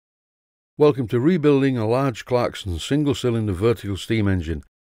Welcome to rebuilding a large Clarkson single-cylinder vertical steam engine.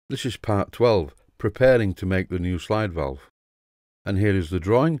 This is part 12, preparing to make the new slide valve. And here is the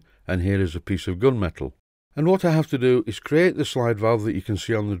drawing, and here is a piece of gunmetal. And what I have to do is create the slide valve that you can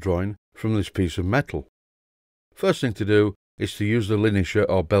see on the drawing from this piece of metal. First thing to do is to use the linisher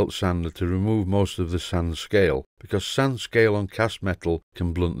or belt sander to remove most of the sand scale, because sand scale on cast metal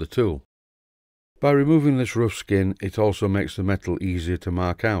can blunt the tool. By removing this rough skin, it also makes the metal easier to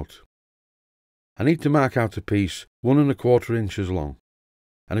mark out. I need to mark out a piece 1 1/4 inches long,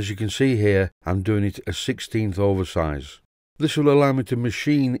 and as you can see here, I'm doing it a 1/16 oversize. This will allow me to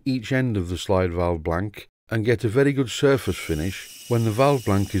machine each end of the slide valve blank and get a very good surface finish when the valve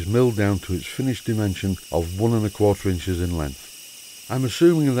blank is milled down to its finished dimension of 1 1/4 inches in length. I'm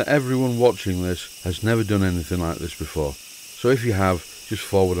assuming that everyone watching this has never done anything like this before, so if you have, just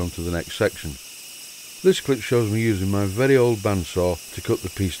forward on to the next section. This clip shows me using my very old bandsaw to cut the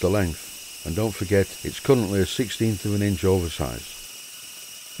piece to length. And don't forget, it's currently a 1/16 of an inch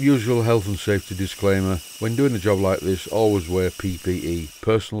oversize. Usual health and safety disclaimer: when doing a job like this, always wear PPE,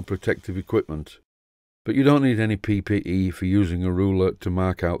 personal protective equipment. But you don't need any PPE for using a ruler to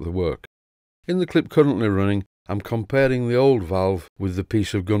mark out the work. In the clip currently running, I'm comparing the old valve with the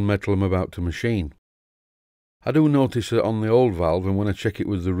piece of gunmetal I'm about to machine. I do notice that on the old valve, and when I check it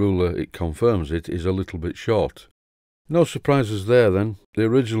with the ruler it confirms it, is a little bit short. No surprises there then. The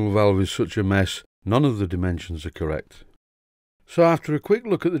original valve is such a mess, none of the dimensions are correct. So after a quick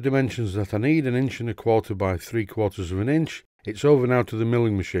look at the dimensions that I need, 1 1/4 by 3/4 of an inch, it's over now to the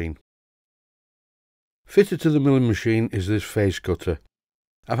milling machine. Fitted to the milling machine is this face cutter.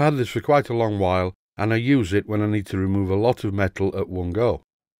 I've had this for quite a long while, and I use it when I need to remove a lot of metal at one go.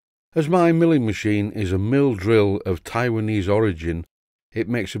 As my milling machine is a mill drill of Taiwanese origin, it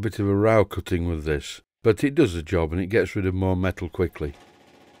makes a bit of a row cutting with this. But it does the job and it gets rid of more metal quickly.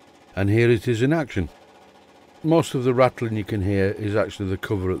 And here it is in action. Most of the rattling you can hear is actually the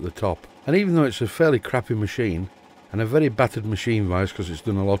cover at the top. And even though it's a fairly crappy machine, and a very battered machine vise because it's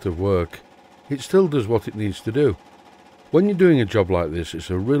done a lot of work, it still does what it needs to do. When you're doing a job like this,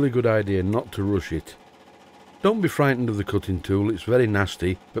 it's a really good idea not to rush it. Don't be frightened of the cutting tool, it's very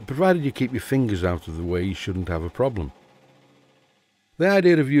nasty, but provided you keep your fingers out of the way, you shouldn't have a problem. The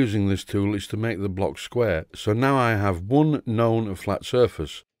idea of using this tool is to make the block square, so now I have one known flat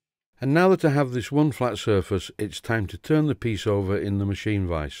surface. And now that I have this one flat surface, it's time to turn the piece over in the machine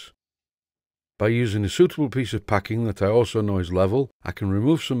vise. By using a suitable piece of packing that I also know is level, I can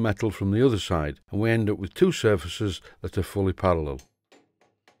remove some metal from the other side, and we end up with two surfaces that are fully parallel.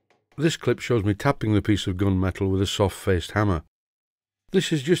 This clip shows me tapping the piece of gunmetal with a soft-faced hammer.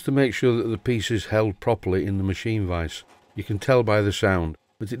 This is just to make sure that the piece is held properly in the machine vise. You can tell by the sound,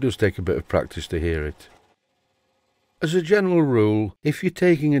 but it does take a bit of practice to hear it. As a general rule, if you're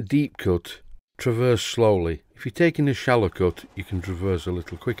taking a deep cut, traverse slowly. If you're taking a shallow cut, you can traverse a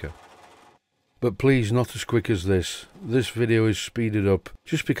little quicker. But please, not as quick as this. This video is speeded up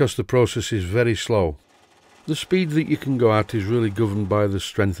just because the process is very slow. The speed that you can go at is really governed by the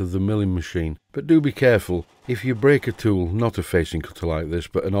strength of the milling machine, but do be careful. If you break a tool, not a facing cutter like this,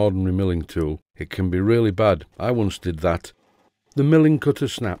 but an ordinary milling tool, it can be really bad. I once did that. The milling cutter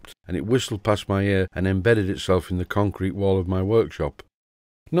snapped, and it whistled past my ear and embedded itself in the concrete wall of my workshop.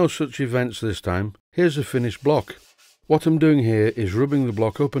 No such events this time. Here's a finished block. What I'm doing here is rubbing the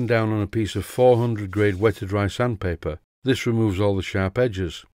block up and down on a piece of 400 grade wet-to-dry sandpaper. This removes all the sharp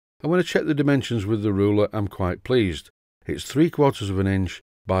edges. And when I check the dimensions with the ruler, I'm quite pleased. It's 3/4 of an inch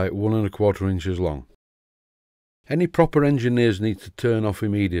by 1 1/4 inches long. Any proper engineers need to turn off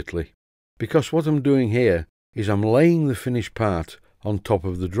immediately, because what I'm doing here is I'm laying the finished part on top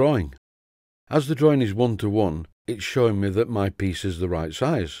of the drawing. As the drawing is 1:1, it's showing me that my piece is the right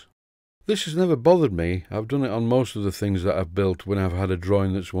size. This has never bothered me. I've done it on most of the things that I've built when I've had a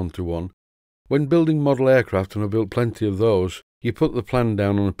drawing that's 1:1. When building model aircraft, and I've built plenty of those, you put the plan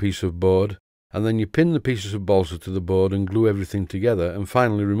down on a piece of board, and then you pin the pieces of balsa to the board and glue everything together, and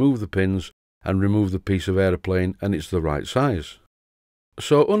finally remove the pins and remove the piece of aeroplane, and it's the right size.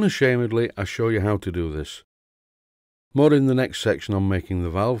 So unashamedly, I show you how to do this. More in the next section on making the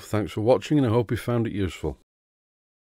valve. Thanks for watching, and I hope you found it useful.